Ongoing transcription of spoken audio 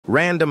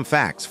Random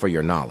facts for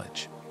your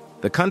knowledge.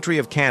 The country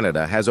of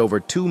Canada has over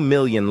 2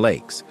 million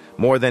lakes,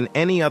 more than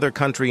any other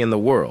country in the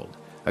world,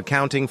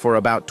 accounting for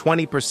about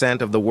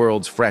 20% of the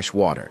world's fresh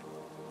water.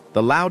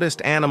 The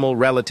loudest animal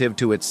relative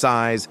to its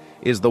size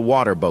is the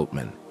water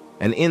boatman,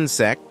 an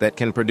insect that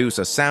can produce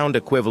a sound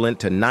equivalent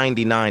to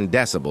 99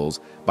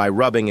 decibels by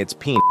rubbing its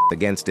penis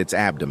against its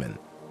abdomen.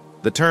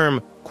 The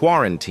term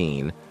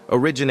quarantine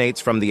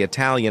originates from the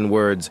Italian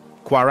words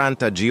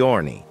quaranta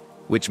giorni,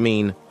 which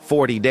mean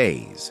 40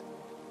 days.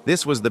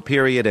 This was the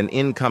period an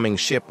incoming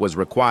ship was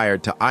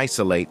required to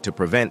isolate to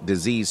prevent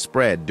disease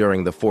spread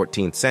during the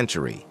 14th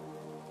century.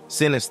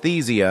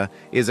 Synesthesia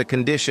is a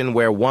condition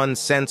where one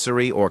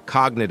sensory or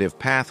cognitive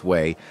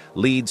pathway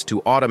leads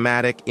to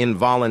automatic,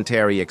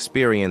 involuntary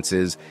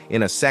experiences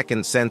in a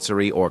second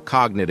sensory or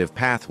cognitive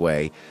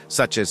pathway,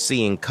 such as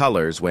seeing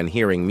colors when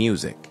hearing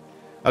music.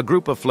 A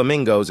group of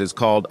flamingos is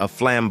called a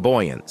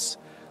flamboyance.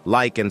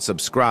 Like and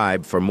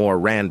subscribe for more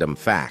random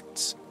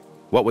facts.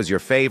 What was your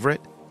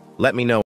favorite? Let me know.